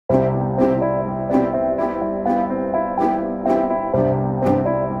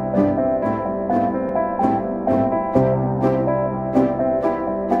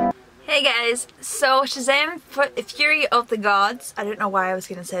So Shazam Fury of the Gods, I don't know why I was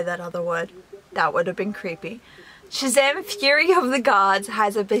going to say that other word, that would have been creepy. Shazam Fury of the Gods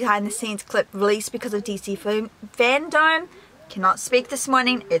has a behind the scenes clip released because of DC FanDOME. Cannot speak this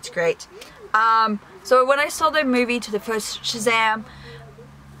morning, it's great. So when I saw the movie to the first Shazam,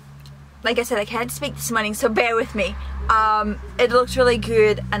 like I said, I can't speak this morning, so bear with me. It looked really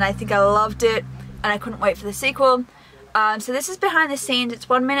good and I think I loved it and I couldn't wait for the sequel. So this is behind the scenes, it's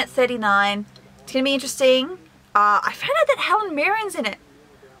 1 minute 39. It's gonna be interesting. I found out that Helen Mirren's in it.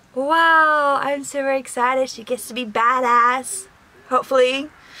 Wow, I'm super excited. She gets to be badass. Hopefully.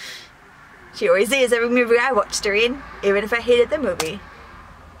 She always is every movie I watched her in, even if I hated the movie.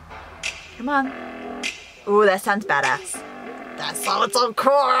 Come on. Ooh, that sounds badass. That sounds so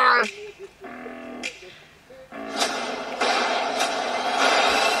cool.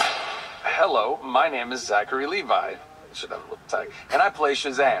 Hello, my name is Zachary Levi. Should have a little tag. And I play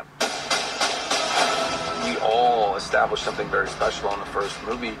Shazam. We all established something very special in the first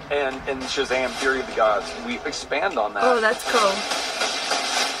movie, and in Shazam Fury of the Gods, we expand on that. Oh, that's cool.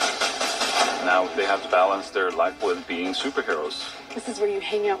 Now they have to balance their life with being superheroes. This is where you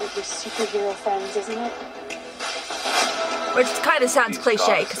hang out with your superhero friends, isn't it? Which kind of sounds These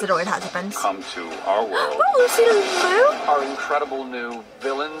cliche, because it always happens. Come to our world. Oh, Lucy Liu! Our incredible new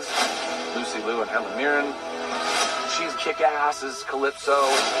villains, Lucy Liu and Helen Mirren. She's kick-ass as Calypso.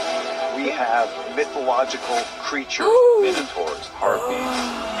 We have mythological creatures, Minotaurs, harpies,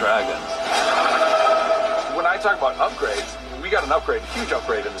 dragons. When I talk about upgrades, we got an upgrade, huge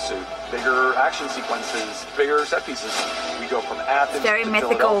upgrade in the suit. Bigger action sequences, bigger set pieces. We go from Athens Very to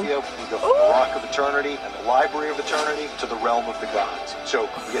mythical. Philadelphia. We go from the Rock of Eternity and the Library of Eternity to the Realm of the Gods. So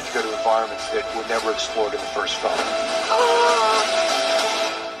we get to go to environments that were never explored in the first film.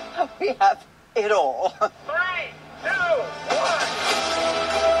 We have it all. 3, 2, 1.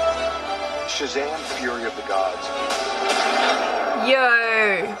 Shazam Fury of the Gods.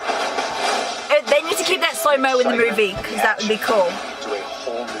 Yo! They need to keep that slow-mo in the movie, because that would be cool. To a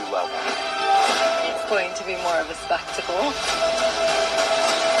whole new level. It's going to be more of a spectacle.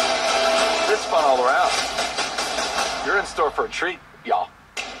 It's fun all around. You're in store for a treat, y'all.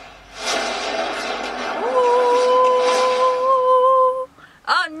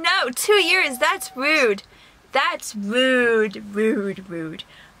 Oh no, 2 years, that's rude. That's rude, rude, rude.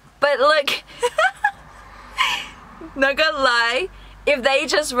 But look, not gonna lie, if they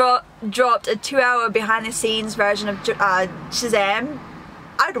just dropped a 2-hour behind the scenes version of Shazam,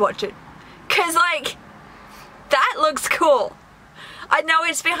 I'd watch it. Cause like, that looks cool. I know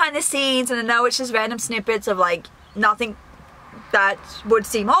it's behind the scenes and I know it's just random snippets of like nothing that would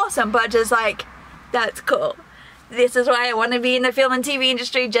seem awesome, but just like, that's cool. This is why I want to be in the film and TV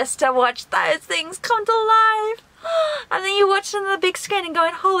industry, just to watch those things come to life. And then you watch them on the big screen and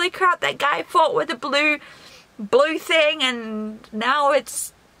going, holy crap, that guy fought with a blue thing and now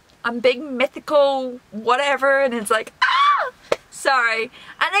it's a big mythical whatever, and it's like, ah! Sorry.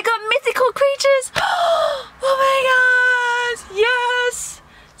 And they got mythical creatures. Oh my god, yes.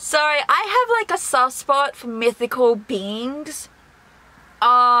 Sorry, I have like a soft spot for mythical beings.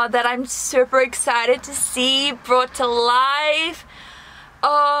 That I'm super excited to see brought to life.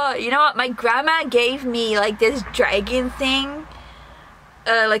 You know what? My grandma gave me like this dragon thing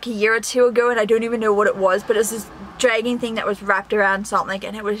like a year or two ago, and I don't even know what it was, but it was this dragon thing that was wrapped around something,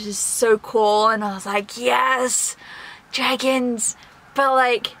 and it was just so cool, and I was like, yes, dragons. But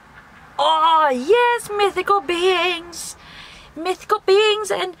like, oh yes, mythical beings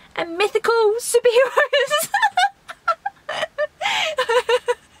and mythical superheroes.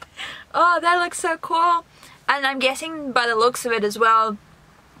 Oh, that looks so cool. And I'm guessing by the looks of it as well,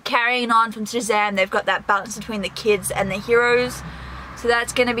 carrying on from Shazam, they've got that balance between the kids and the heroes. So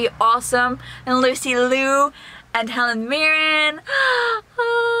that's gonna be awesome. And Lucy Liu and Helen Mirren.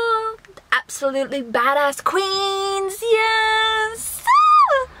 Oh, absolutely badass queens. Yes.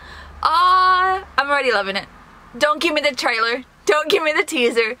 Oh, I'm already loving it. Don't give me the trailer. Don't give me the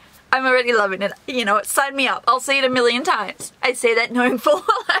teaser. I'm already loving it. You know what? Sign me up. I'll say it 1,000,000 times. I say that knowing full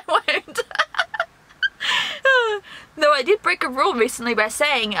well I won't. Though I did break a rule recently by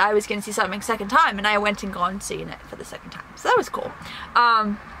saying I was going to see something second time, and I went and gone seeing it for the second time. So that was cool.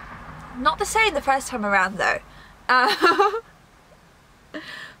 Not the same the first time around though.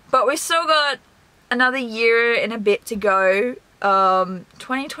 But we still got another year and a bit to go.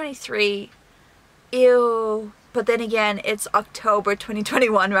 2023. Ew. But then again, it's October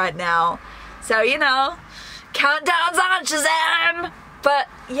 2021 right now. So, you know, countdown's on, Shazam! But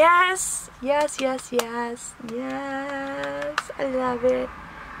yes, yes, yes, yes, yes. I love it.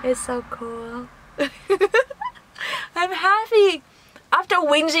 It's so cool. I'm happy. After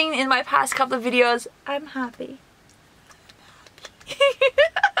whinging in my past couple of videos, I'm happy.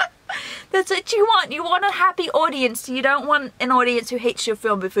 That's what you want. You want a happy audience. You don't want an audience who hates your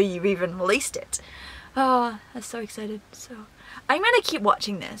film before you've even released it. Oh, I'm so excited. So I'm gonna keep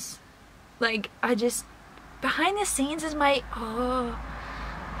watching this. Like, behind the scenes is my,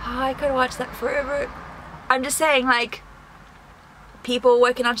 I could watch that forever. I'm just saying, like, people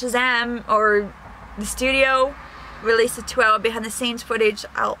working on Shazam or the studio release a 2-hour behind the scenes footage,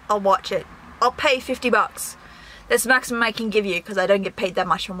 I'll watch it. I'll pay $50. That's the maximum I can give you because I don't get paid that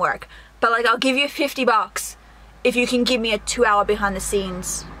much from work. But like, I'll give you $50 if you can give me a 2-hour behind the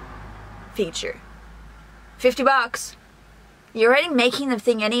scenes feature. $50. You're already making the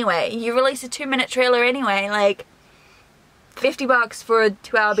thing anyway. You release a 2-minute trailer anyway. Like, $50 for a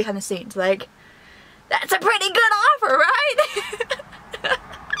 2-hour behind the scenes. Like, that's a pretty good offer, right?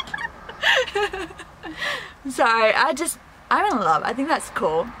 Sorry, I'm in love. I think that's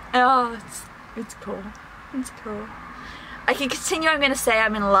cool. Oh, it's cool. It's cool. I can continue, I'm gonna say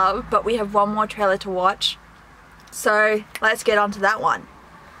I'm in love, but we have one more trailer to watch. So, let's get on to that one.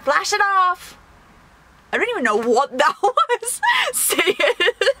 Flash it off! I don't even know what that was.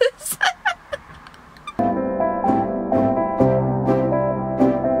 Serious.